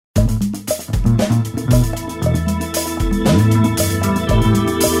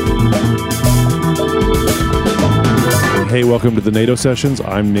Hey, welcome to the Nato Sessions.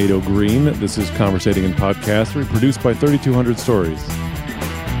 I'm Nato Green. This is Conversating in Podcast, produced by 3200 Stories.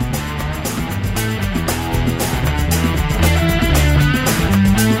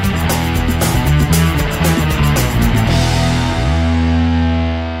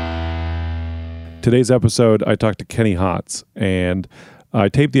 Today's episode, I talked to Kenny Hotz, and I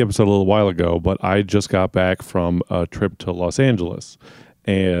taped the episode a little while ago, but I just got back from a trip to Los Angeles.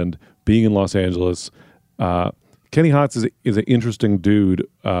 And being in Los Angeles, Kenny Hotz is an interesting dude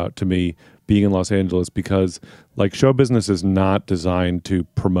to me, being in Los Angeles, because like show business is not designed to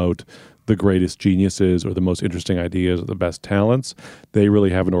promote the greatest geniuses or the most interesting ideas or the best talents. They really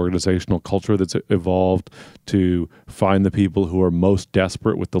have an organizational culture that's evolved to find the people who are most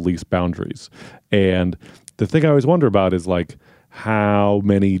desperate with the least boundaries. And the thing I always wonder about is like how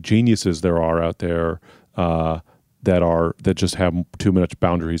many geniuses there are out there that just have too much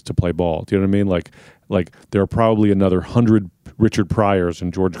boundaries to play ball. Do you know what I mean? Like there are probably another 100 Richard Pryors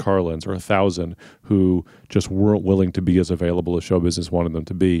and George Carlins, or 1,000 who just weren't willing to be as available as show business wanted them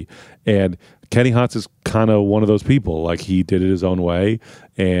to be. And Kenny Hotz is kind of one of those people. Like, he did it his own way,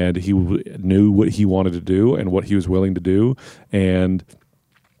 and he knew what he wanted to do and what he was willing to do, and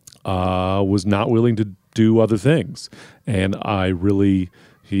was not willing to do other things. And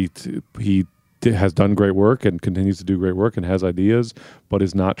he has done great work and continues to do great work and has ideas, but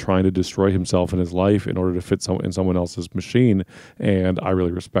is not trying to destroy himself and his life in order to fit in someone else's machine. And I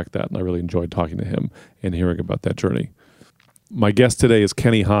really respect that, and I really enjoyed talking to him and hearing about that journey. My guest today is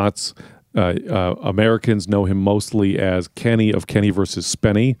Kenny Hotz. Americans know him mostly as Kenny of Kenny vs.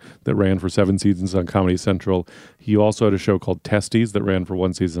 Spenny, that ran for 7 seasons on Comedy Central. He also had a show called Testes that ran for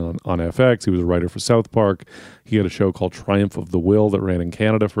 1 season on FX. He was a writer for South Park. He had a show called Triumph of the Will that ran in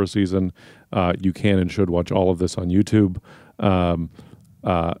Canada for a season. You can and should watch all of this on YouTube. And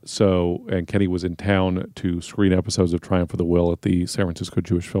Kenny was in town to screen episodes of Triumph of the Will at the San Francisco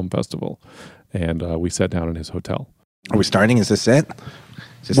Jewish Film Festival. And we sat down in his hotel. Are we starting? Is this it?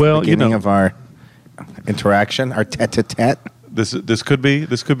 Is this the beginning of our interaction, our tete-a-tete? This could be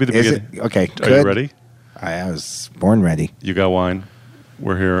the beginning. Okay, Are you ready? I was born ready. You got wine.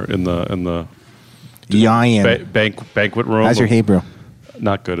 We're here in the banquet room. How's your Hebrew?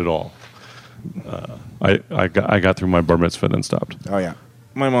 Not good at all. I got through my bar mitzvah and then stopped. Oh yeah,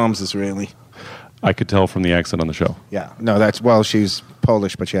 my mom's Israeli. I could tell from the accent on the show. Yeah, no, she's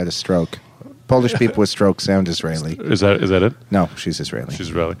Polish, but she had a stroke. Polish people with strokes sound Israeli. Is that it? No, she's Israeli. She's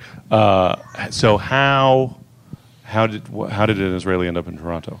Israeli. So how did an Israeli end up in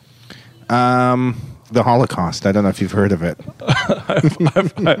Toronto? The Holocaust. I don't know if you've heard of it.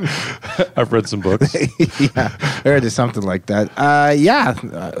 I've read some books. Yeah, I heard of something like that.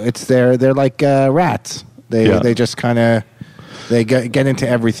 It's they're like rats. They just kind of get into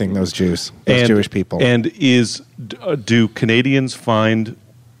everything. Those Jews, Jewish people. And do Canadians find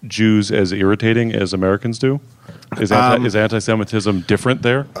Jews as irritating as Americans do? Is anti-Semitism different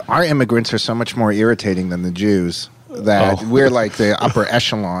there? Our immigrants are so much more irritating than the Jews that we're like the upper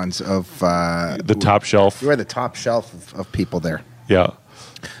echelons of the top shelf. We're the top shelf of people there. Yeah,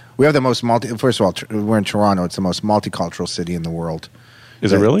 we have the most First of all, we're in Toronto. It's the most multicultural city in the world.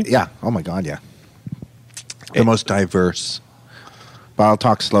 Is it really? Yeah. Oh my God, yeah. The most diverse. But I'll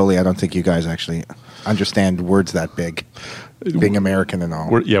talk slowly. I don't think you guys actually understand words that big. Being American and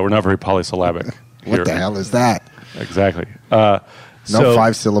all. We're not very polysyllabic. What the hell is that? Exactly. No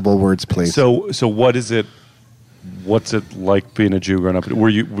 5-syllable words, please. So what is it? What's it like being a Jew growing up?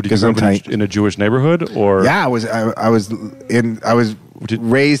 Did you grow up in a Jewish neighborhood, or? Yeah, I was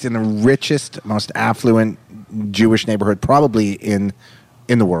raised in the richest, most affluent Jewish neighborhood probably in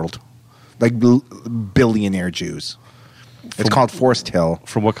the world, like billionaire Jews. It's called Forest Hill.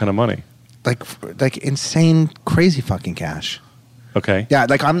 From what kind of money? Like insane, crazy fucking cash. Okay. Yeah,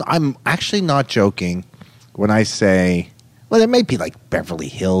 like I'm actually not joking when I say, well, there may be like Beverly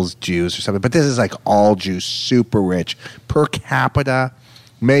Hills Jews or something, but this is like all Jews, super rich per capita,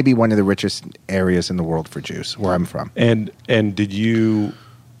 maybe one of the richest areas in the world for Jews, where I'm from. And did you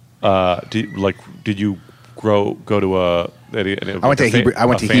go to I went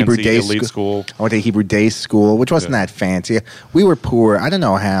to Hebrew day school. I went to Hebrew day school, which wasn't that fancy. We were poor. I don't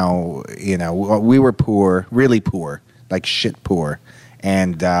know how, we were poor, really poor, like shit poor.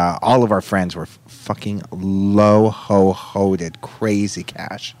 And all of our friends were fucking low-ho-hoed crazy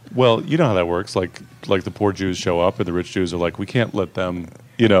cash. Well, you know how that works. Like the poor Jews show up and the rich Jews are like, we can't let them,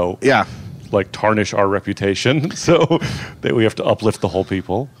 like tarnish our reputation. So we have to uplift the whole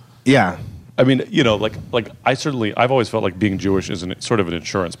people. Yeah. I mean, I've always felt like being Jewish is sort of an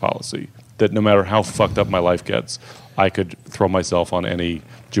insurance policy, that no matter how fucked up my life gets, I could throw myself on any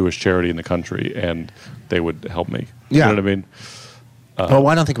Jewish charity in the country and they would help me. You know what I mean? Well,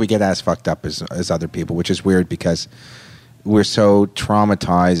 I don't think we get as fucked up as other people, which is weird because we're so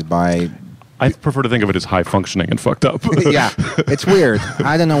traumatized by. I prefer to think of it as high functioning and fucked up. Yeah, it's weird.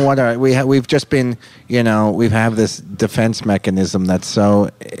 I don't know what we've just been. We have this defense mechanism that's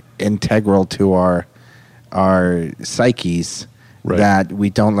so integral to our psyches that we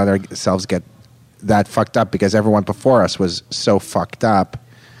don't let ourselves get that fucked up because everyone before us was so fucked up.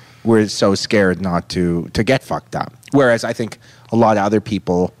 We're so scared not to get fucked up. Whereas I think a lot of other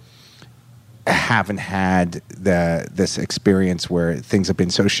people haven't had this experience where things have been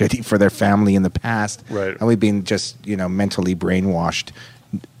so shitty for their family in the past, right? And we've been just mentally brainwashed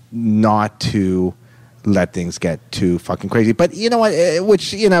not to let things get too fucking crazy. But you know what?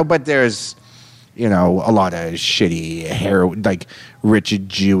 But there's a lot of shitty heroin, like rich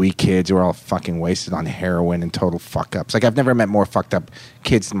Jewy kids who are all fucking wasted on heroin and total fuck ups. Like I've never met more fucked up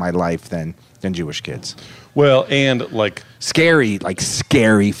kids in my life than Jewish kids. Well, and scary,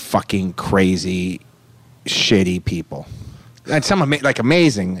 fucking crazy, shitty people, and some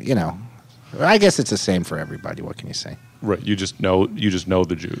amazing. I guess it's the same for everybody. What can you say? Right. You just know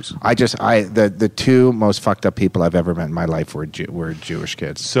the Jews. The two most fucked up people I've ever met in my life were Jewish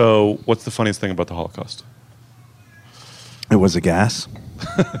kids. So, what's the funniest thing about the Holocaust? It was a gas.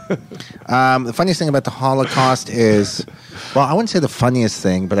 The funniest thing about the Holocaust is, well, I wouldn't say the funniest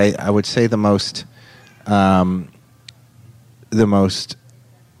thing, but I would say the most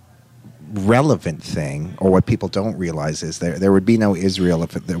relevant thing, or what people don't realize, is there would be no Israel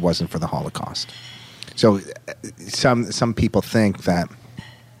if it wasn't for the Holocaust. So some people think that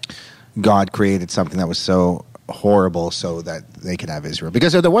God created something that was so horrible so that they could have Israel.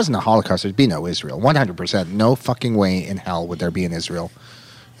 Because if there wasn't a Holocaust, there'd be no Israel. 100%. No fucking way in hell would there be an Israel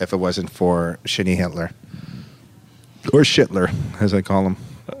if it wasn't for shitty Hitler. Or Shitler, as I call him.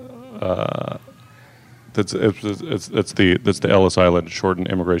 That's the Ellis Island shortened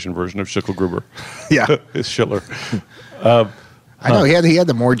immigration version of Schicklgruber. Yeah. It's Schitler. I know he had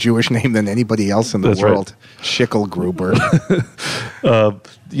the more Jewish name than anybody else in the world. Right. Schicklgruber.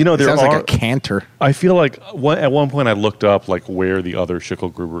 There sounds like a cantor. I feel like at one point I looked up where the other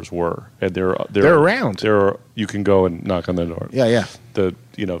Schicklgrubers were, and they're around. You can go and knock on their door. Yeah. The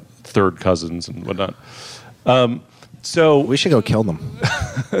third cousins and whatnot. So we should go kill them.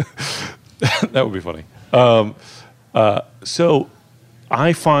 That would be funny. So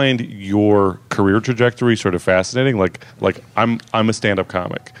I find your career trajectory sort of fascinating. Like I'm a stand-up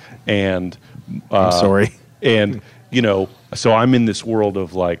comic, and I'm sorry, and so I'm in this world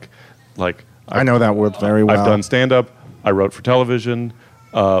of like I know that world very well. I've done stand-up. I wrote for television.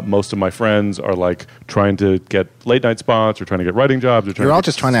 Most of my friends are trying to get late night spots or trying to get writing jobs. Or you're all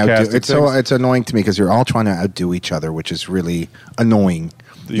just trying to outdo. It's annoying to me because you're all trying to outdo each other, which is really annoying.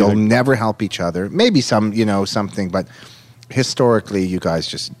 You'll never help each other. Maybe something, but historically, you guys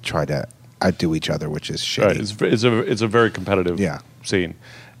just try to outdo each other, which is shitty. Right. It's a very competitive scene,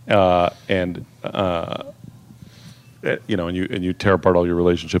 and you tear apart all your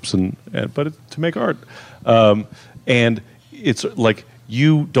relationships but to make art, and it's like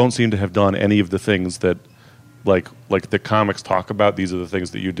you don't seem to have done any of the things that like the comics talk about. These are the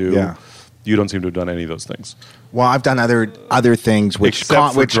things that you do. Yeah. You don't seem to have done any of those things. Well, I've done other things which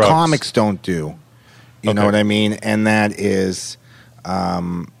comics don't do. You know what I mean? And that is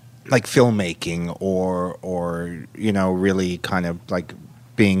like filmmaking or really kind of like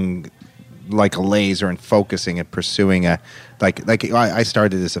being like a laser and focusing and pursuing I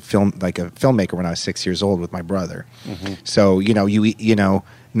started as a filmmaker when I was 6 years old with my brother. Mm-hmm. So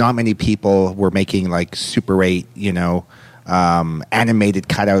not many people were making like Super 8 animated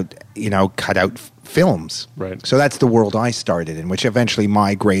cutout films. Right. So that's the world I started in, which eventually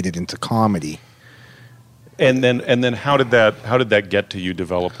migrated into comedy. And then how did that get to you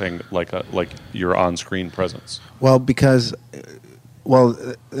developing like your on-screen presence? Well, because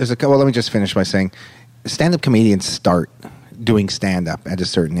let me just finish by saying stand-up comedians start doing stand-up at a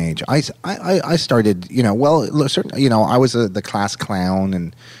certain age. I started, I was the class clown,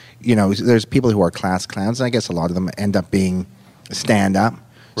 and there's people who are class clowns, and I guess a lot of them end up being stand-up.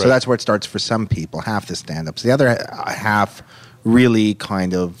 Right. So that's where it starts for some people, half the stand-ups. The other half really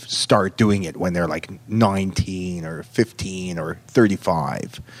kind of start doing it when they're like 19 or 15 or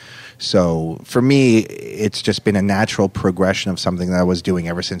 35. So for me, it's just been a natural progression of something that I was doing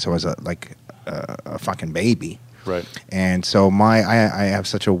ever since I was a fucking baby. Right. And so I have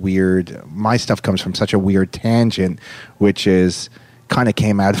such a my stuff comes from such a weird tangent, which is kind of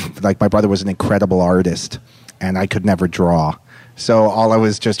came out of, like, my brother was an incredible artist and I could never draw. So all I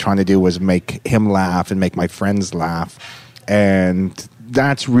was just trying to do was make him laugh and make my friends laugh. And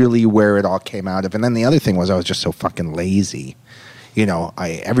that's really where it all came out of. And then the other thing was I was just so fucking lazy. You know,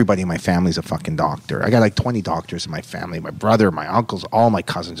 everybody in my family's a fucking doctor. I got like 20 doctors in my family. My brother, my uncles, all my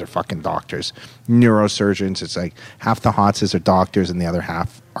cousins are fucking doctors. Neurosurgeons. It's like half the Hotzes are doctors and the other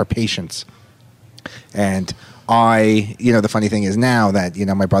half are patients. And the funny thing is now that,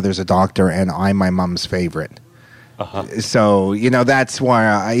 my brother's a doctor and I'm my mom's favorite. Uh-huh. So, that's why,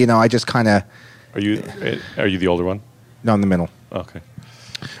 I just kind of... Are you the older one? No, in the middle. Okay.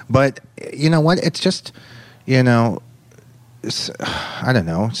 But, you know what? It's just, I don't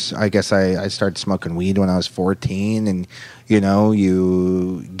know. I guess I started smoking weed when I was 14, and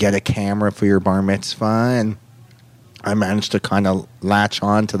you get a camera for your bar mitzvah, and I managed to kind of latch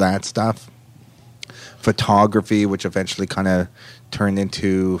on to that stuff. Photography, which eventually kind of turned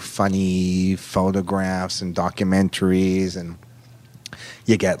into funny photographs and documentaries, and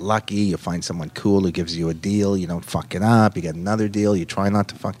you get lucky. You find someone cool who gives you a deal. You don't fuck it up. You get another deal. You try not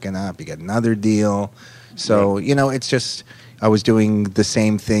to fuck it up. You get another deal. So, it's just... I was doing the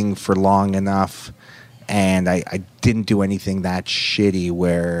same thing for long enough, and I didn't do anything that shitty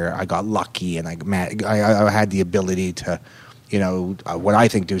where I got lucky and I had the ability to, what I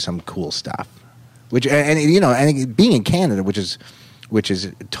think do some cool stuff. Which and being in Canada, which is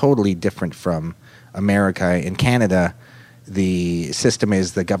totally different from America. In Canada, the system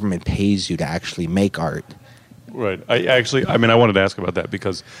is the government pays you to actually make art. Right. I wanted to ask about that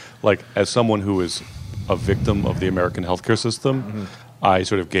because, like, as someone who is a victim of the American healthcare system, mm-hmm. I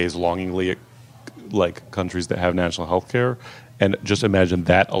sort of gaze longingly at like countries that have national healthcare, and just imagine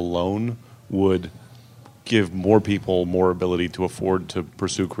that alone would give more people more ability to afford to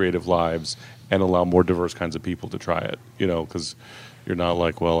pursue creative lives and allow more diverse kinds of people to try it. Because you're not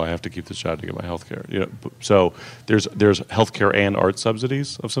like, well, I have to keep this job to get my healthcare. So there's healthcare and art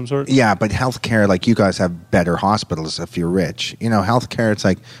subsidies of some sort. Yeah, but healthcare, like you guys have better hospitals if you're rich. Healthcare, it's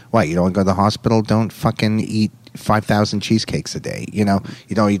like, what? You don't go to the hospital? Don't fucking eat 5,000 cheesecakes a day. You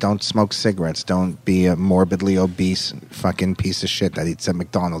don't smoke cigarettes. Don't be a morbidly obese fucking piece of shit that eats at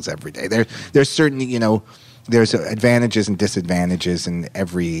McDonald's every day. There's certainly, there's advantages and disadvantages in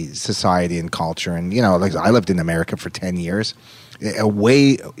every society and culture. And, like I lived in America for 10 years.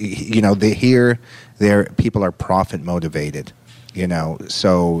 People are profit motivated,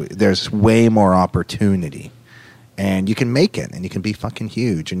 so there's way more opportunity, and you can make it, and you can be fucking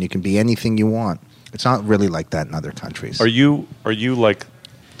huge, and you can be anything you want. It's not really like that in other countries. Are you like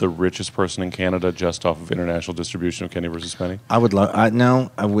the richest person in Canada just off of international distribution of Kenny versus Spenny? I would love.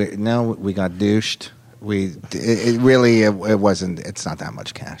 We got douched. It wasn't. It's not that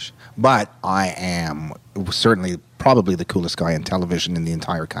much cash, but I am certainly probably the coolest guy on television in the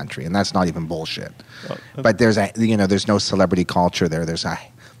entire country, and that's not even bullshit. But there's no celebrity culture there. There's a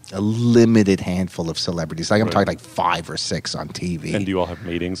limited handful of celebrities. Like I'm talking like 5 or 6 on TV. And do you all have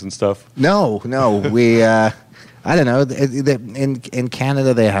meetings and stuff? No. We I don't know. In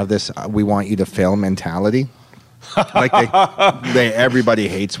Canada, they have this "we want you to fail" mentality. Like everybody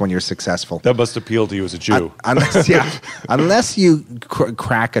hates when you're successful. That must appeal to you as a Jew. Unless you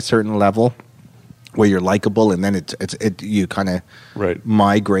crack a certain level where you're likable, and then you kind of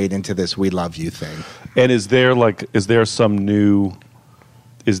migrate into this "we love you" thing. And is there a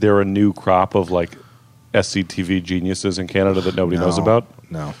new crop of like SCTV geniuses in Canada that nobody knows about?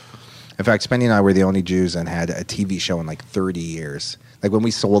 No. In fact, Spenny and I were the only Jews and had a TV show in like 30 years. Like when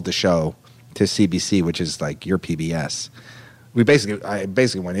we sold the show to CBC, which is like your PBS, I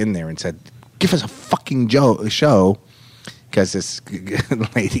basically went in there and said, "Give us a fucking show," because this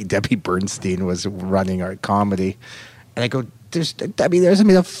lady Debbie Bernstein was running our comedy, and I go, "There's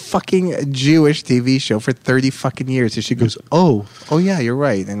been a fucking Jewish TV show for 30 fucking years." And she goes, "Oh yeah, you're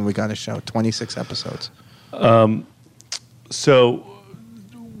right." And we got a show, 26 episodes. So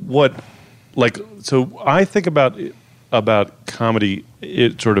I think about comedy.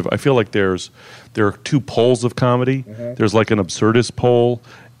 It sort of, I feel like there are 2 poles of comedy. Mm-hmm. There's like an absurdist pole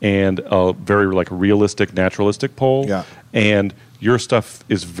and a very like realistic, naturalistic pole. Yeah. And your stuff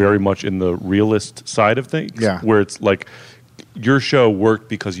is very much in the realist side of things. Yeah. Where it's like your show worked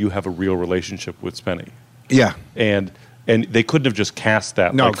because you have a real relationship with Spenny. Yeah. And they couldn't have just cast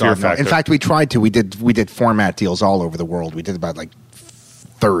that. No, like Fear Factor. In fact, we tried to. We did format deals all over the world. We did about like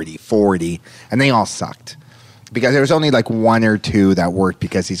 30, 40, and they all sucked. Because there was only like 1 or 2 that worked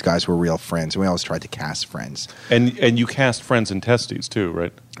because these guys were real friends. And we always tried to cast friends. And you cast friends and testes too,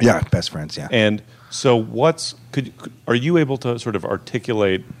 right? Yeah, best friends, yeah. And so are you able to sort of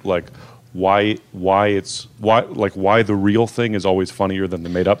articulate like why the real thing is always funnier than the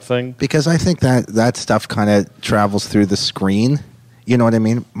made up thing? Because I think that stuff kind of travels through the screen. You know what I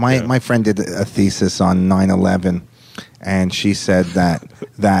mean? My friend did a thesis on 9/11, and she said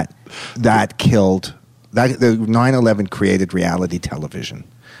that killed that the 9/11 created reality television.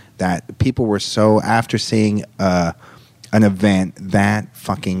 That people were so after seeing an event that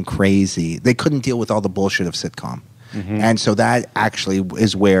fucking crazy, they couldn't deal with all the bullshit of sitcom. And so that actually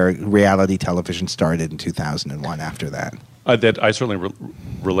is where reality television started in 2001 after that. That I certainly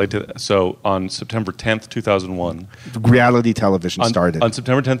relate to that. So on September 10th, 2001... reality television started. On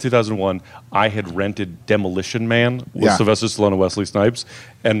September 10th, 2001, I had rented Demolition Man with Sylvester Stallone and Wesley Snipes,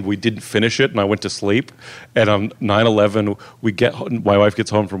 and we didn't finish it, and I went to sleep. And on 9/11, my wife gets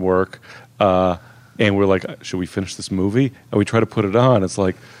home from work, and we're like, should we finish this movie? And we try to put it on. It's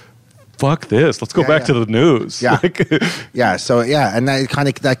like, fuck this. Let's go back to the news. Yeah. And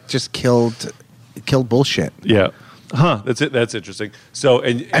that just killed bullshit. Yeah. Huh. That's it. That's interesting. So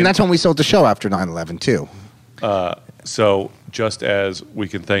and that's when we sold the show after 9/11 too. So just as we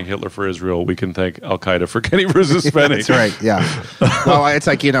can thank Hitler for Israel, we can thank Al Qaeda for Kenny versus Spenny. That's right. Yeah. Well, it's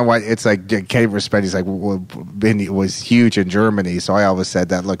like, you know what? It's like Kenny versus Spenny's like was huge in Germany. So I always said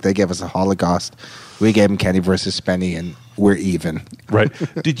that. Look, they gave us a Holocaust. We gave them Kenny versus Spenny, and we're even. Right.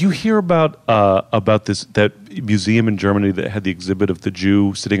 Did you hear about that museum in Germany that had the exhibit of the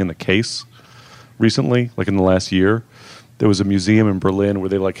Jew sitting in the case? Recently, like in the last year, there was a museum in Berlin where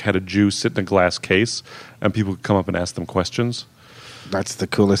they had a Jew sit in a glass case, and people could come up and ask them questions. That's the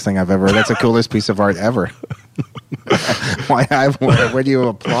coolest thing I've ever heard. That's the coolest piece of art ever. Where do you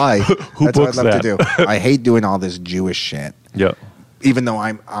apply? That's what I'd love to do. I hate doing all this Jewish shit. Yeah. Even though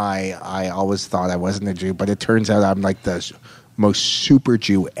I always thought I wasn't a Jew, but it turns out I'm like the most super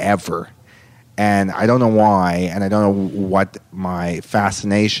Jew ever. And I don't know why, and I don't know what my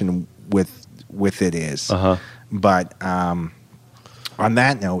fascination with it is. But on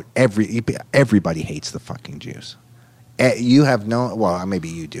that note, everybody hates the fucking Jews. You have maybe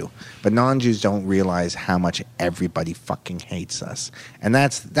you do, but non-Jews don't realize how much everybody fucking hates us, and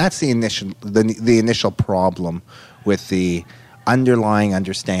that's the initial problem with the underlying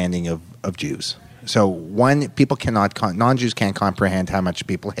understanding of Jews. So non-Jews can't comprehend how much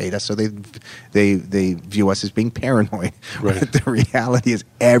people hate us, so they view us as being paranoid. Right. But the reality is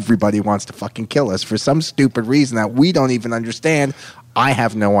everybody wants to fucking kill us for some stupid reason that we don't even understand. I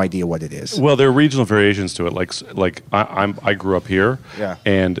have no idea what it is. Well, there are regional variations to it. Like I grew up here,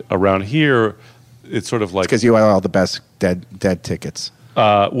 and around here, it's sort of like because you had all the best dead tickets.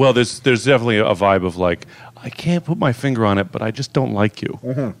 Well, there's definitely a vibe of like, I can't put my finger on it, but I just don't like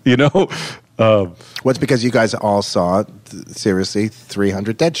you. You know. Well, it's because you guys all saw, seriously,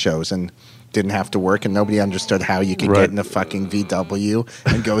 300 Dead shows and didn't have to work, and nobody understood how you could get in a fucking VW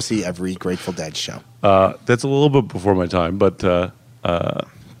and go see every Grateful Dead show. That's a little bit before my time, but there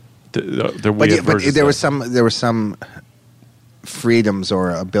were some freedoms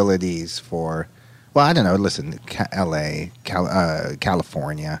or abilities for. Well, I don't know. Listen, L.A.,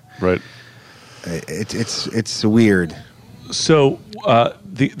 California, right? It's weird. So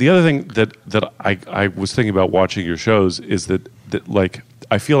the other thing that I was thinking about watching your shows is that like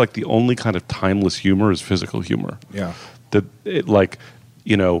I feel like the only kind of timeless humor is physical humor. Yeah.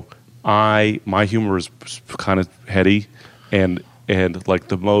 My humor is kind of heady and like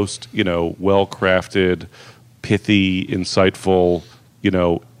the most well crafted, pithy, insightful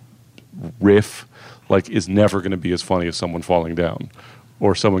riff is never going to be as funny as someone falling down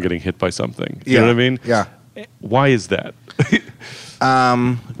or someone getting hit by something. You know what I mean? Yeah. Why is that?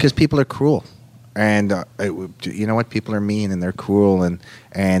 Because people are cruel, and you know what? People are mean and they're cruel, and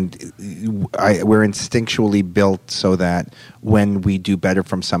we're instinctually built so that when we do better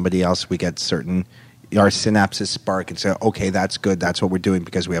from somebody else, we get our synapses spark and say, "Okay, that's good. That's what we're doing,"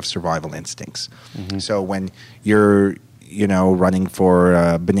 because we have survival instincts. Mm-hmm. So when you're running for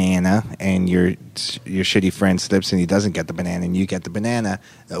a banana and your shitty friend slips and he doesn't get the banana and you get the banana,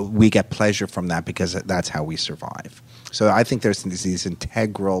 we get pleasure from that because that's how we survive. So I think there's these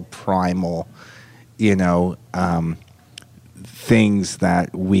integral, primal, things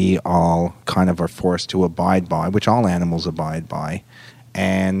that we all kind of are forced to abide by, which all animals abide by,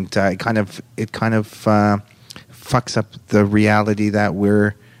 and it kind of fucks up the reality that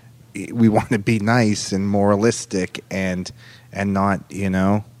we want to be nice and moralistic and not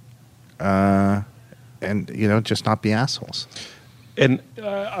just not be assholes. And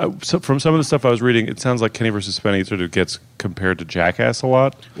so from some of the stuff I was reading, it sounds like Kenny versus Spenny sort of gets compared to Jackass a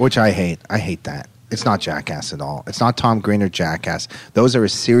lot, which I hate. I hate that. It's not Jackass at all. It's not Tom Green or Jackass. Those are a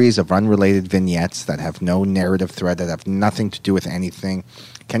series of unrelated vignettes that have no narrative thread, that have nothing to do with anything.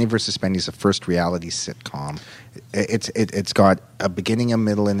 Kenny versus Spenny is the first reality sitcom. It's got a beginning, a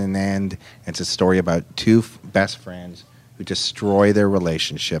middle, and an end. It's a story about two best friends who destroy their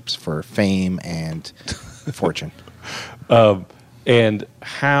relationships for fame and fortune. And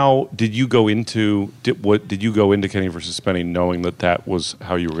how did you go into did you go into Kenny versus Spenny knowing that was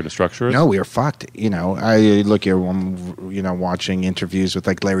how you were going to structure it? No, we were fucked. I look here, watching interviews with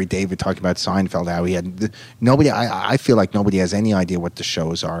like Larry David talking about Seinfeld, how he had nobody. I feel like nobody has any idea what the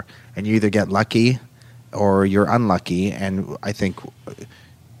shows are, and you either get lucky or you're unlucky. And I think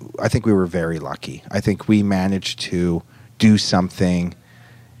we were very lucky. I think we managed to do something,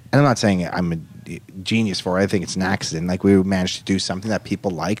 and I'm not saying I'm a genius for it. I think it's an accident. Like, we managed to do something that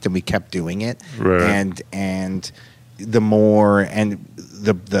people liked, and we kept doing it. Right. And the more, and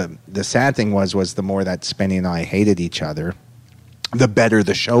the sad thing was the more that Spenny and I hated each other, the better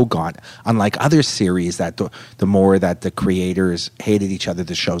the show got. Unlike other series, that the more that the creators hated each other,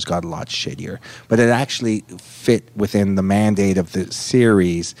 the shows got a lot shittier. But it actually fit within the mandate of the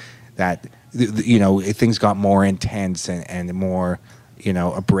series that things got more intense and more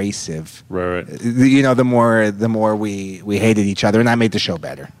abrasive. Right. The more we hated each other, and that made the show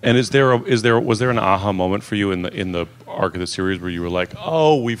better. And was there an aha moment for you in the arc of the series where you were like,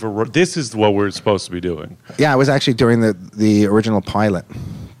 oh, this is what we're supposed to be doing? Yeah, it was actually during the original pilot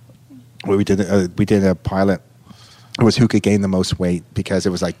where we did a pilot. It was who could gain the most weight, because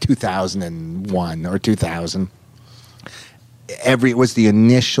it was like 2001 or 2000. It was the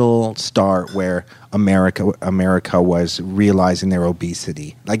initial start where America was realizing their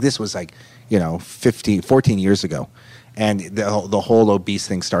obesity. Like, this was like 14 years ago, and the whole obese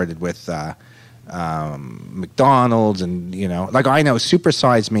thing started with McDonald's, and like, I know Super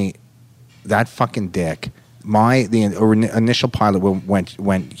Size Me, that fucking dick. The initial pilot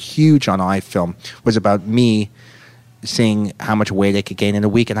went huge on iFilm, was about me seeing how much weight I could gain in a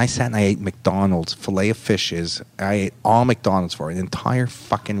week. And I sat and I ate McDonald's, filet of fishes. I ate all McDonald's for an entire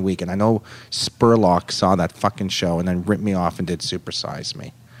fucking week. And I know Spurlock saw that fucking show and then ripped me off and did Super Size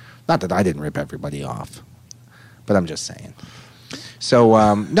Me. Not that I didn't rip everybody off, but I'm just saying.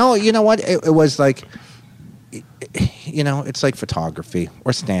 So, no, you know what? It was like, it's like photography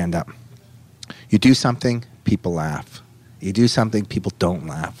or stand-up. You do something, people laugh. You do something, people don't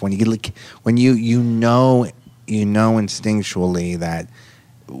laugh. When you know instinctually that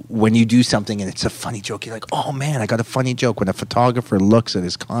when you do something and it's a funny joke, you're like, oh man, I got a funny joke. When a photographer looks at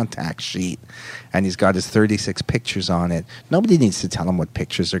his contact sheet and he's got his 36 pictures on it, nobody needs to tell him what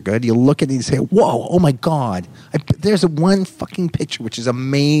pictures are good. You'll look at it and say, whoa, oh my God, there's one fucking picture which is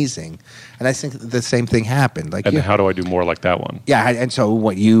amazing. And I think the same thing happened. Like, and how do I do more like that one? Yeah, and so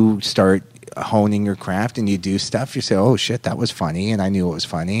what, you start honing your craft and you do stuff, you say, oh shit, that was funny, and I knew it was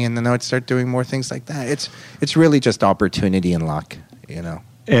funny, and then I would start doing more things like that. It's really just opportunity and luck,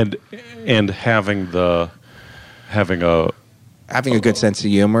 And having a good sense of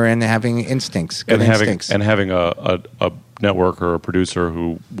humor and having instincts, having a network or a producer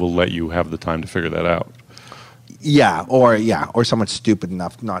who will let you have the time to figure that out. Or someone stupid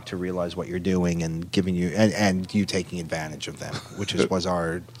enough not to realize what you're doing and giving you and you taking advantage of them, which was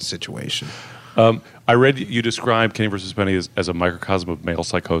our situation. I read you describe Kenny versus Spenny as a microcosm of male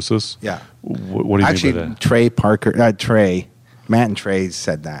psychosis. Yeah. What do you mean by that? Matt and Trey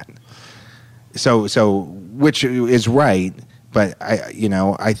said that. So which is right, but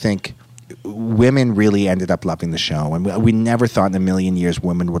I think women really ended up loving the show, and we never thought in a million years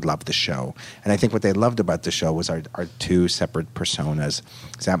women would love the show. And I think what they loved about the show was our two separate personas.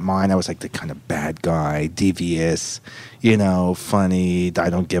 So at mine, I was like the kind of bad guy, devious, funny, I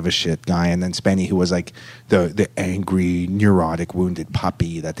don't give a shit guy, and then Spenny, who was like the angry, neurotic, wounded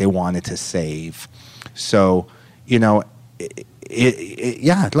puppy that they wanted to save. So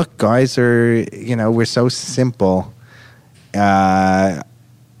look, guys are we're so simple. I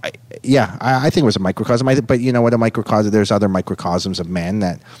think it was a microcosm. But you know what? A microcosm. There's other microcosms of men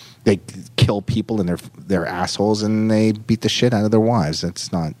that they kill people and they're assholes and they beat the shit out of their wives.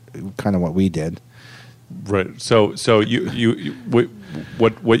 That's not kind of what we did. Right. So you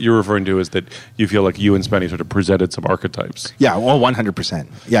what you're referring to is that you feel like you and Spenny sort of presented some archetypes. Yeah. Well, 100%.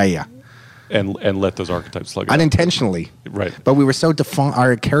 Yeah. And let those archetypes slug it unintentionally, out. Right? But we were so defined.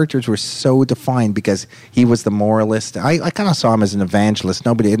 Our characters were so defined because he was the moralist. I kind of saw him as an evangelist.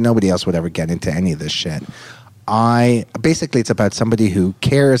 Nobody else would ever get into any of this shit. Basically, it's about somebody who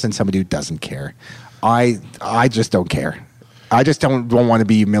cares and somebody who doesn't care. I just don't care. I just don't want to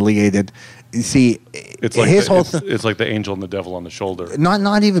be humiliated. You see, it's like it's like the angel and the devil on the shoulder.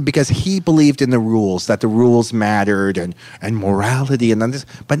 Not even, because he believed in the rules, that the rules mattered and morality and this,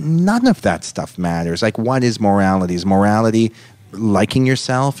 but none of that stuff matters. Like, what is morality? Is morality liking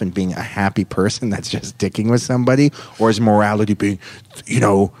yourself and being a happy person that's just dicking with somebody, or is morality being,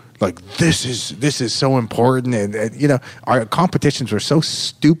 like this is so important, and you know, our competitions were so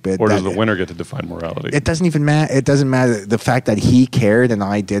stupid. Or does the winner get to define morality? It doesn't even matter. It doesn't matter. The fact that he cared and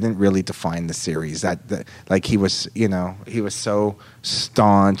I didn't really define the series. Like he was, you know, he was so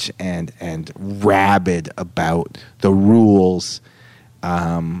staunch and rabid about the rules.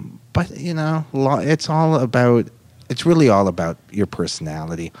 But you know, it's really all about your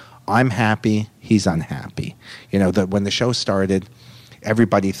personality. I'm happy. He's unhappy. You know, when the show started,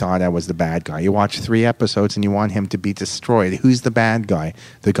 everybody thought I was the bad guy. You watch 3 episodes and you want him to be destroyed. Who's the bad guy?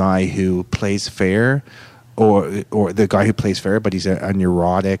 The guy who plays fair, or the guy who plays fair, but he's a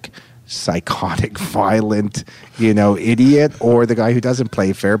neurotic, psychotic, violent, you know, idiot, or the guy who doesn't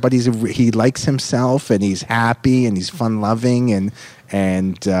play fair, but he likes himself and he's happy and he's fun loving and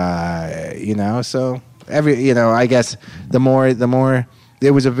you know, so I guess the more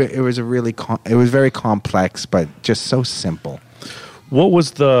it was very complex, but just so simple. What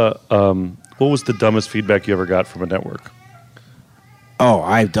was the dumbest feedback you ever got from a network? Oh,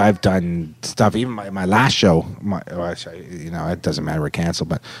 I've done stuff. Even my last show, it doesn't matter. We're canceled,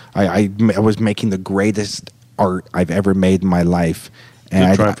 but I was making the greatest art I've ever made in my life.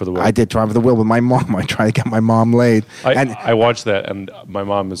 And Triumph for the Will. I did Triumph for the Will with my mom. I tried to get my mom laid. I watched that, and my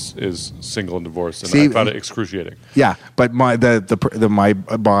mom is single and divorced, and I found it excruciating. Yeah, but my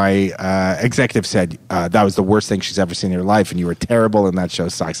executive said that was the worst thing she's ever seen in her life, and you were terrible, and that show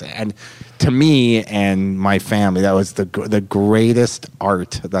sucks. And to me and my family, that was the greatest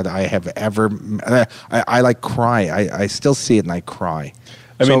art that I have ever. I like cry. I still see it and I cry.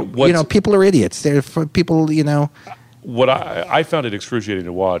 I mean, you know, people are idiots. They're for people, you know. What I found it excruciating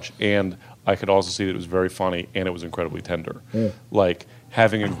to watch, and I could also see that it was very funny and it was incredibly tender. Mm. Like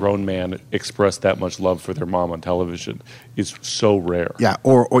having a grown man express that much love for their mom on television is so rare. Yeah,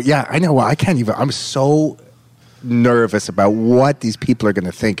 or I know. I can't even. I'm so nervous about what these people are going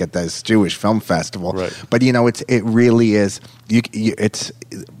to think at this Jewish film festival. Right. But you know, it really is.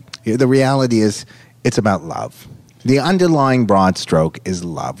 The reality is, it's about love. The underlying broad stroke is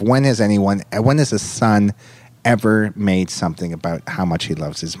love. When has a son ever made something about how much he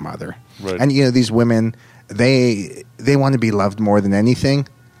loves his mother? Right. And you know, these women, they want to be loved more than anything,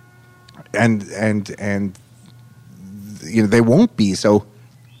 and you know, they won't be. So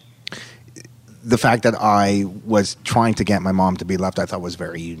the fact that I was trying to get my mom to be loved, I thought was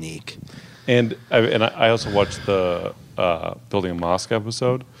very unique. And I also watched the Building a Mosque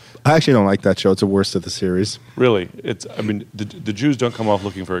episode. I actually don't like that show. It's the worst of the series. Really? The Jews don't come off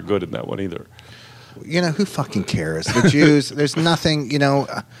looking very good in that one either. You know, who fucking cares? The Jews, there's nothing, you know,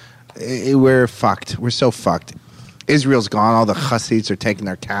 we're fucked. We're so fucked. Israel's gone. All the Hasids are taking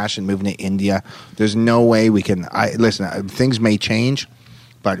their cash and moving to India. There's no way we can, listen, things may change,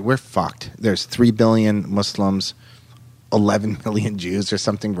 but we're fucked. There's 3 billion Muslims, 11 million Jews or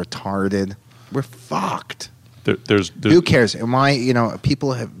something retarded. We're fucked. There's who cares?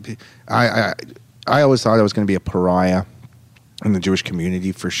 People have, I always thought I was going to be a pariah in the Jewish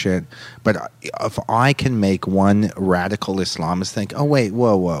community for shit. But if I can make one radical Islamist think, oh, wait,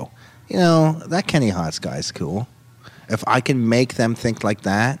 whoa, you know, that Kenny Hotz guy's cool. If I can make them think like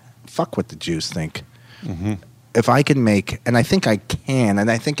that, fuck what the Jews think. Mm-hmm. If I can make, and I think I can,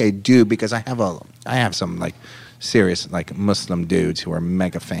 and I think I do, because I have some like serious like Muslim dudes who are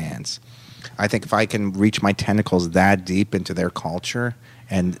mega fans. I think if I can reach my tentacles that deep into their culture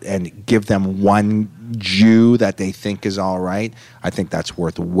and give them one Jew that they think is all right, I think that's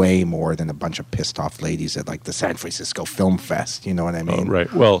worth way more than a bunch of pissed off ladies at like the San Francisco Film Fest. You know what I mean? Oh,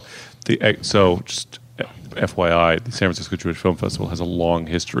 right. Well, so just FYI, the San Francisco Jewish Film Festival has a long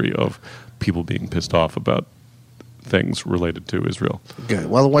history of people being pissed off about things related to Israel. Good.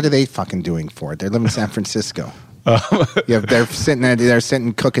 Well, what are they fucking doing for it? They live in San Francisco. Yeah, they're sitting there. They're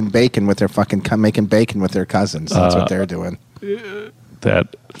sitting cooking bacon with their making bacon with their cousins. That's what they're doing.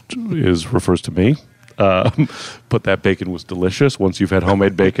 That refers to me. But that bacon was delicious. Once you've had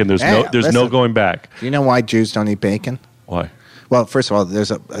homemade bacon, there's no going back. Do you know why Jews don't eat bacon? Why? Well, first of all,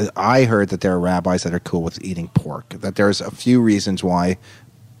 I heard that there are rabbis that are cool with eating pork. That there's a few reasons why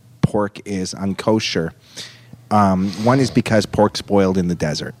pork is unkosher. One is because pork spoiled in the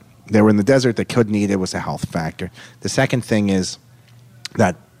desert. They were in the desert. They couldn't eat it. It was a health factor. The second thing is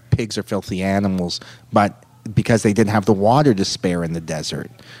that pigs are filthy animals, but because they didn't have the water to spare in the desert.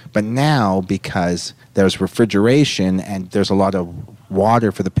 But now, because there's refrigeration and there's a lot of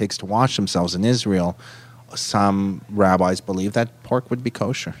water for the pigs to wash themselves in Israel, some rabbis believe that pork would be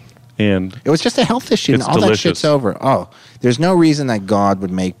kosher. And it was just a health issue. And all delicious. That shit's over. Oh, there's no reason that God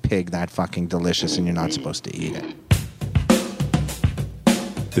would make pig that fucking delicious and you're not supposed to eat it.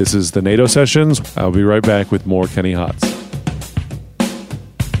 This is the NATO Sessions. I'll be right back with more Kenny Hotz.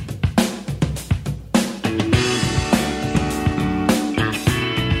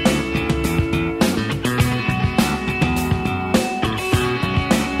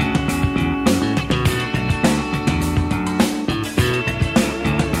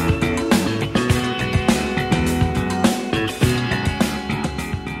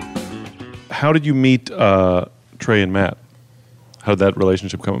 how did you meet Trey and Matt? How did that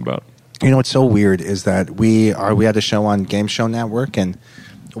relationship come about? You know what's so weird is that we had a show on Game Show Network, and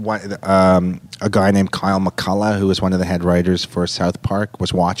a guy named Kyle McCullough, who was one of the head writers for South Park,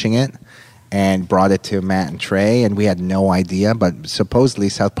 was watching it and brought it to Matt and Trey, and we had no idea, but supposedly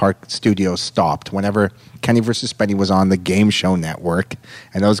South Park Studios stopped whenever Kenny vs. Spenny was on the Game Show Network,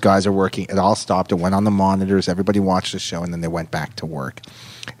 and those guys are working. It all stopped. It went on the monitors. Everybody watched the show, and then they went back to work.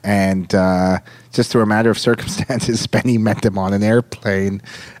 And just through a matter of circumstances, Spenny met them on an airplane,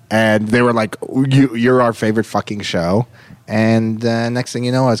 and they were like, you're our favorite fucking show. And next thing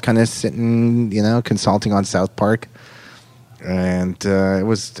you know, I was kind of sitting, consulting on South Park. And it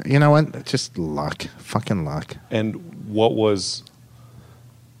was, you know what, just luck, fucking luck. And what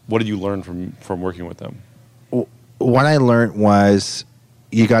did you learn from working with them? What I learned was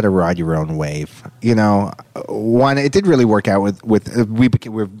you got to ride your own wave. One, it did really work out with we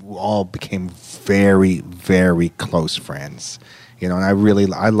all became very, very close friends. And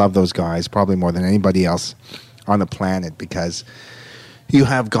I love those guys probably more than anybody else on the planet, because you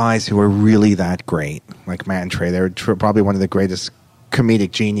have guys who are really that great, like Matt and Trey. They're probably one of the greatest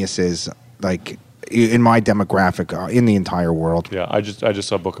comedic geniuses, like in my demographic, in the entire world. Yeah, I just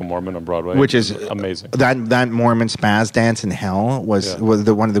saw Book of Mormon on Broadway, which is amazing. That Mormon spaz dance in hell was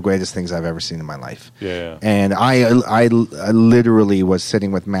one of the greatest things I've ever seen in my life. Yeah. And I literally was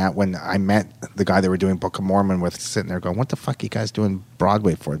sitting with Matt when I met the guy that were doing Book of Mormon with, sitting there going, "What the fuck are you guys doing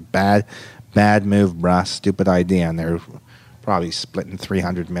Broadway for? Bad move, bruh. Stupid idea." And they're probably splitting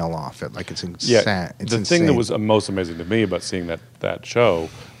 $300 million off it. Like, it's insane. Yeah, the thing that was most amazing to me about seeing that show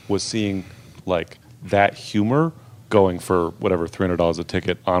was seeing like that humor going for whatever $300 a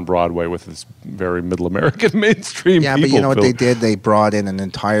ticket on Broadway with this very middle American mainstream. Yeah, but you know what they did? They brought in an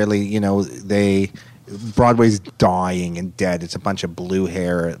entirely, Broadway's dying and dead. It's a bunch of blue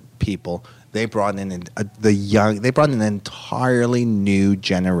hair people. They brought in They brought in an entirely new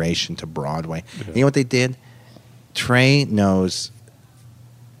generation to Broadway. Yeah. You know what they did? Trey knows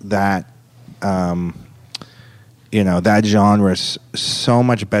that, that genre is so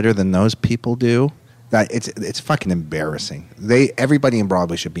much better than those people do that it's fucking embarrassing. Everybody in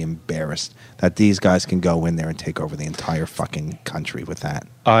Broadway should be embarrassed that these guys can go in there and take over the entire fucking country with that.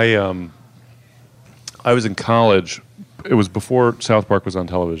 I was in college. It was before South Park was on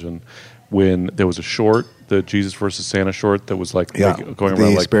television, when there was a short, the Jesus versus Santa short, that was like going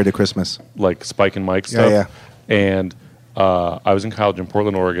around the Spirit of Christmas, like Spike and Mike stuff. Yeah. And I was in college in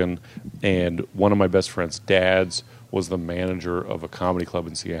Portland, Oregon, and one of my best friend's dads was the manager of a comedy club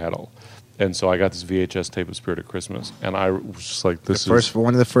in Seattle. And so I got this VHS tape of Spirit of Christmas, and I was just like, "This is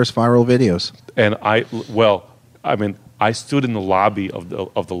one of the first viral videos." And I stood in the lobby of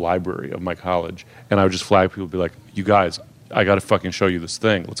the library of my college, and I would just flag people, and be like, "You guys, I got to fucking show you this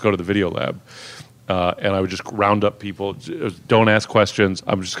thing. Let's go to the video lab." And I would just round up people. Don't ask questions.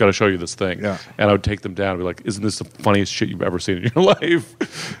 I'm just going to show you this thing. Yeah. And I would take them down and be like, "Isn't this the funniest shit you've ever seen in your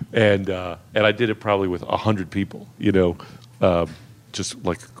life?" And I did it probably with 100 people. Just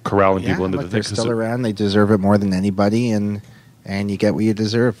like corralling people into the thing. They're still around. They deserve it more than anybody, and you get what you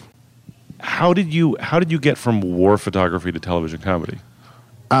deserve. How did you get from war photography to television comedy?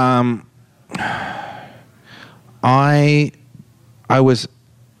 I'm a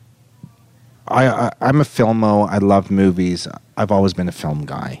filmo. I love movies. I've always been a film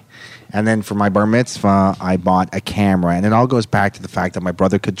guy. And then for my bar mitzvah, I bought a camera. And it all goes back to the fact that my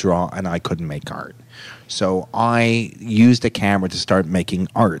brother could draw and I couldn't make art. So I used a camera to start making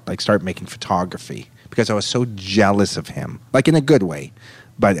art, like start making photography, because I was so jealous of him, like in a good way.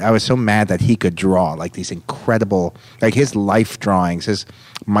 But I was so mad that he could draw like these incredible, like his life drawings, his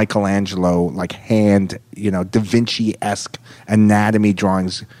Michelangelo, like hand, Da Vinci-esque anatomy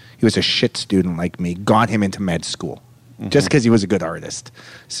drawings. He was a shit student like me, got him into med school just because he was a good artist.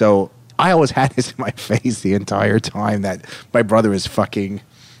 So I always had this in my face the entire time that my brother is fucking,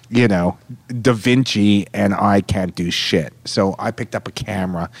 Da Vinci and I can't do shit. So I picked up a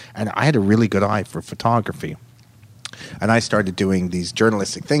camera and I had a really good eye for photography. And I started doing these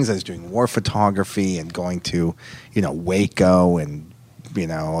journalistic things. I was doing war photography and going to, Waco and,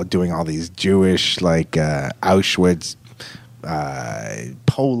 doing all these Jewish, like Auschwitz,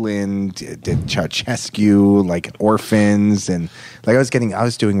 Poland, did Ceausescu, like orphans. And like I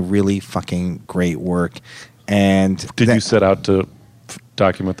was doing really fucking great work. And did you set out to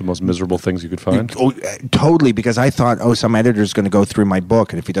document the most miserable things you could find? Oh, totally, because I thought, some editor's going to go through my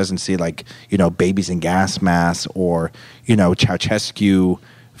book, and if he doesn't see, like, babies in gas masks or, Ceausescu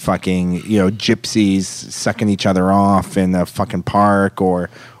fucking, gypsies sucking each other off in a fucking park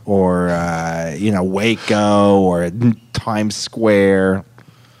or Waco or Times Square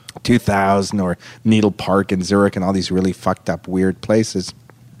 2000 or Needle Park in Zurich and all these really fucked up weird places,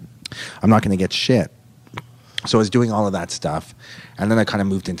 I'm not going to get shit. So I was doing all of that stuff, and then I kind of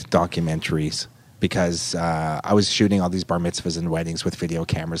moved into documentaries because I was shooting all these bar mitzvahs and weddings with video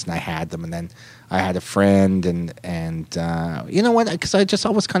cameras, and I had them. And then I had a friend, and you know what? Because I just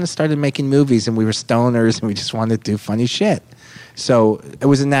always kind of started making movies, and we were stoners, and we just wanted to do funny shit. So it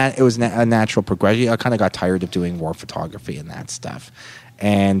was a natural progression. I kind of got tired of doing war photography and that stuff,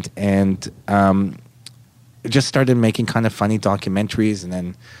 and just started making kind of funny documentaries, and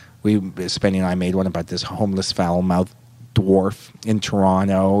then Spenny and I made one about this homeless foul-mouthed dwarf in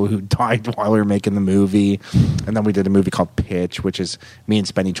Toronto who died while we were making the movie. And then we did a movie called Pitch, which is me and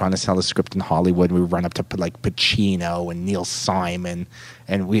Spenny trying to sell a script in Hollywood. We run up to like Pacino and Neil Simon,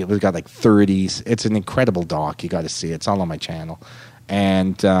 and we got like 30s. It's an incredible doc. You got to see it. It's all on my channel.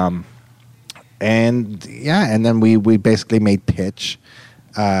 And then we basically made Pitch,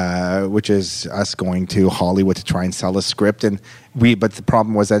 which is us going to Hollywood to try and sell a script. But the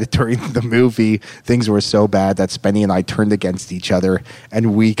problem was that during the movie, things were so bad that Spenny and I turned against each other,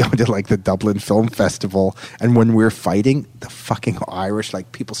 and we go to like the Dublin Film Festival. And when we were fighting, the fucking Irish,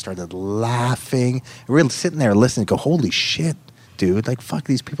 like people started laughing. And we were sitting there listening, go, holy shit, dude! Like fuck,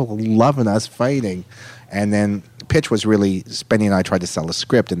 these people are loving us fighting. And then Pitch was really Spenny and I tried to sell a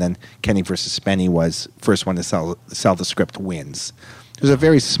script, and then Kenny versus Spenny was first one to sell the script wins. It was a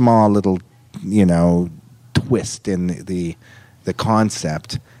very small little, twist in the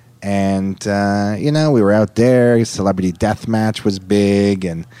concept. And, we were out there. Celebrity Deathmatch was big.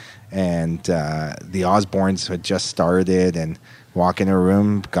 And the Osbournes had just started. And walk in a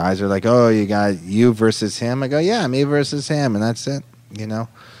room, guys are like, oh, you got you versus him? I go, yeah, me versus him. And that's it.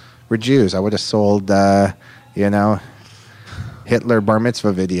 We're Jews. I would have sold, Hitler bar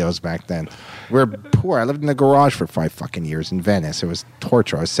mitzvah videos back then. We're poor. I lived in a garage for 5 fucking years in Venice. It was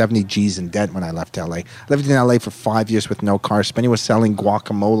torture. I was 70 G's in debt when I left L.A. I lived in L.A. for 5 years with no car. Spenny was selling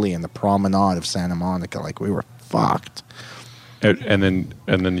guacamole in the promenade of Santa Monica. Like, we were fucked. And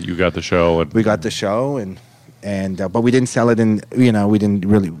then you got the show. We got the show, but we didn't sell it in, we didn't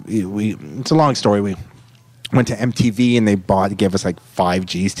really, it's a long story. We went to MTV and they gave us like 5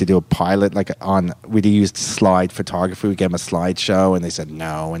 G's to do a pilot. We used slide photography. We gave them a slideshow and they said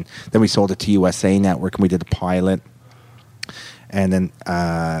no. And then we sold it to USA Network and we did a pilot. And then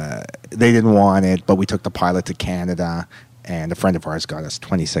they didn't want it, but we took the pilot to Canada. And a friend of ours got us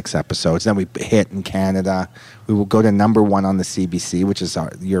 26 episodes. Then we hit in Canada. We will go to #1 on the CBC, which is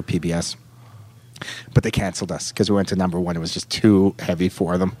your PBS. But they canceled us because we went to #1. It was just too heavy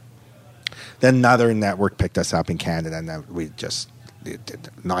for them. Then another network picked us up in Canada, and then we just did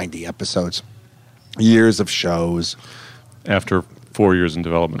 90 episodes, years of shows. After 4 years in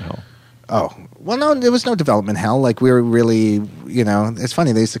development hell. Oh, well, no, there was no development hell. Like, we were really, it's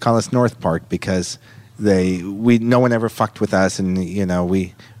funny. They used to call us North Park because no one ever fucked with us, and,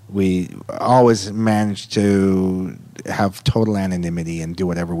 we always managed to have total anonymity and do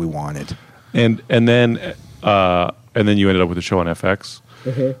whatever we wanted. And then you ended up with a show on FX.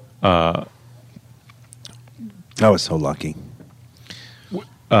 Mm-hmm. I was so lucky.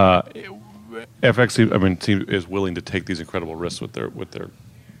 FX, is willing to take these incredible risks with their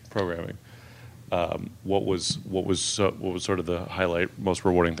programming. What was sort of the highlight, most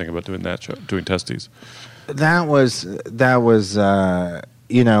rewarding thing about doing that show, doing Testes? That was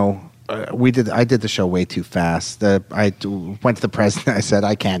I did the show way too fast. I went to the president. I said,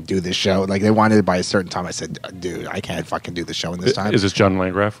 I can't do this show. Like, they wanted it by a certain time. I said, dude, I can't fucking do the show in this time. Is this John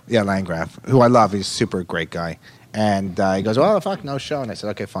Landgraf? Yeah, Landgraf, who I love. He's a super great guy. And he goes, well, fuck, no show. And I said,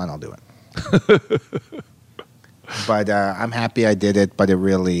 okay, fine, I'll do it. But I'm happy I did it. But it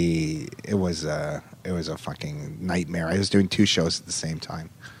was a fucking nightmare. I was doing 2 shows at the same time.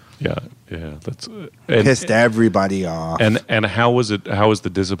 Yeah, that's pissed everybody off. And how was it? How is the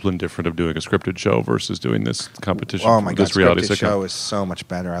discipline different of doing a scripted show versus doing this competition? Oh my god, this reality scripted show is so much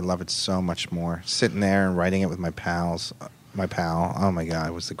better. I love it so much more. Sitting there and writing it with my pals, oh my god,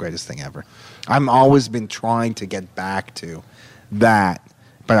 it was the greatest thing ever. I've always been trying to get back to that,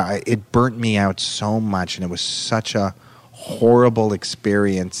 but it burnt me out so much, and it was such a horrible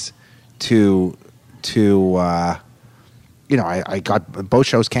experience to. I got both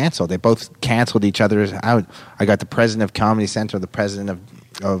shows canceled. They both canceled each other out. I got the president of Comedy Central, the president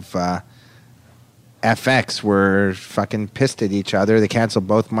of FX were fucking pissed at each other. They canceled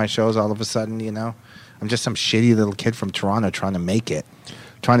both my shows all of a sudden, I'm just some shitty little kid from Toronto trying to make it,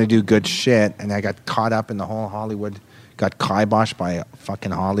 trying to do good shit, and I got caught up in the whole Hollywood, got kiboshed by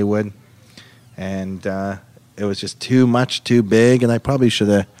fucking Hollywood, and it was just too much, too big, and I probably should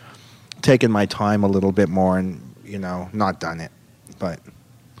have taken my time a little bit more and not done it, but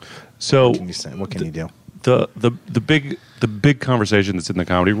So What can you say? What can you do? the big conversation that's in the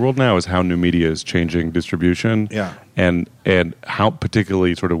comedy world now is how new media is changing distribution. Yeah. And how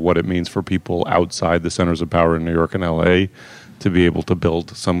particularly sort of what it means for people outside the centers of power in New York and LA to be able to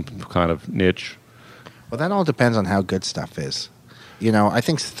build some kind of niche. Well, that all depends on how good stuff is. You know, I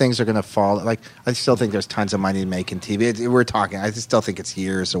think things are going to fall. Like, I still think there's tons of money to make in TV. We're talking, I still think it's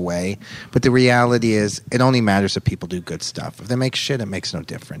years away. But the reality is, it only matters if people do good stuff. If they make shit, it makes no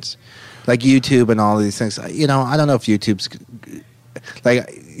difference. Like YouTube and all of these things. You know, I don't know if YouTube's... Like,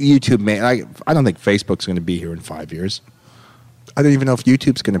 YouTube may... I don't think Facebook's going to be here in 5 years. I don't even know if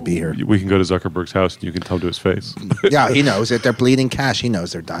YouTube's going to be here. We can go to Zuckerberg's house and you can tell him to his face. Yeah, he knows it. They're bleeding cash. He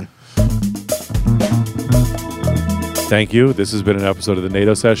knows they're done. Thank you. This has been an episode of the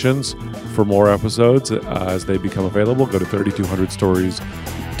NATO Sessions. For more episodes, as they become available, go to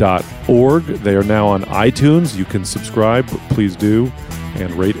 3200stories.org. They are now on iTunes. You can subscribe. Please do.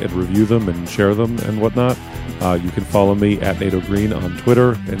 And rate and review them and share them and whatnot. You can follow me at NATO Green on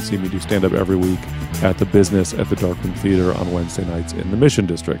Twitter and see me do stand-up every week at The Business at the Darkroom Theater on Wednesday nights in the Mission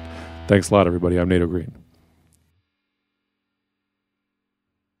District. Thanks a lot, everybody. I'm NATO Green.